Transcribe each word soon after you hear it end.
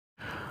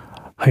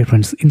Hi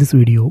friends, in this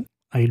video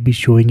I'll be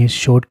showing a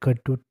shortcut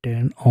to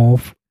turn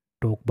off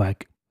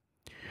TalkBack.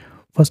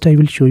 First I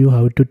will show you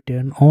how to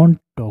turn on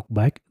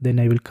TalkBack, then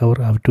I will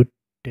cover how to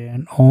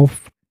turn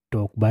off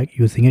TalkBack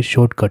using a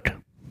shortcut.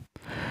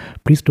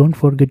 Please don't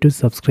forget to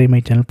subscribe my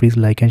channel, please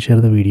like and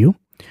share the video.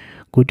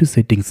 Go to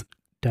settings,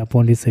 tap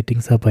on the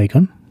settings up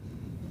icon,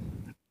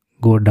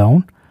 go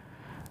down,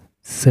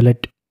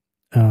 select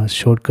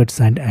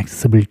shortcuts and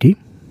accessibility,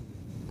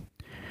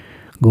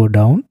 go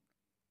down,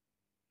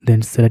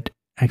 then select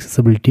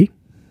accessibility,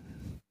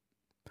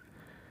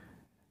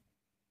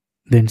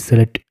 then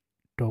select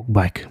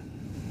TalkBack.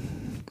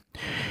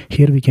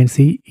 Here we can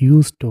see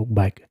use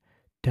TalkBack.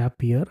 Tap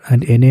here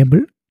and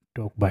enable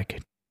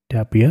TalkBack.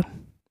 Tap here,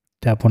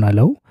 tap on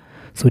allow.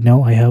 So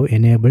now I have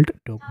enabled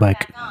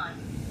TalkBack.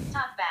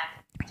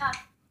 TalkBack.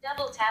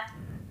 Double tap.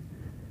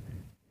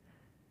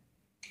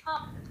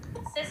 Home.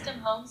 System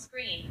home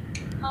screen.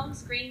 Home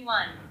screen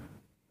 1.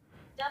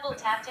 Double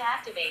tap to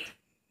activate.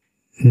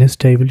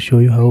 Next I will show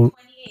you how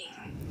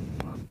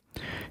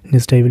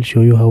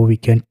we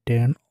can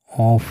turn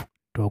off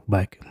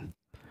TalkBack.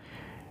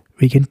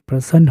 We can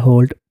press and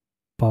hold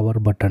power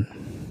button.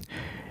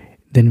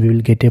 Then we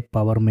will get a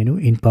power menu.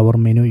 In power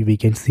menu we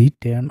can see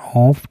turn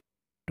off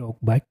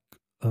TalkBack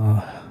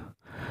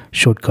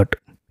shortcut.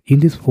 In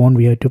this phone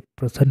we have to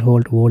press and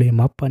hold volume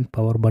up and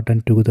power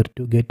button together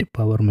to get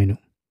power menu.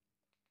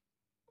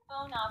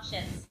 Phone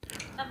options.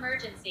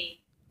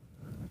 Emergency.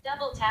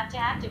 Double tap to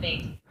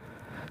activate.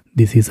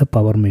 This is a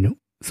power menu.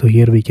 So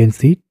here we can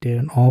see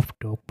turn off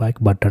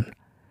TalkBack button.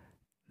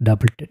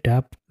 Double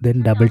tap,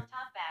 then double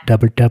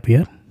tap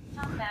here.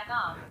 TalkBack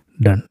off.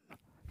 Done.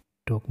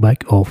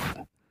 TalkBack off.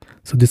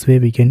 So this way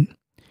we can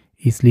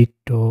easily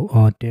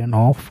turn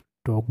off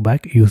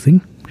TalkBack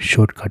using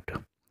shortcut.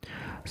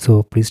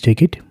 So please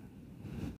check it.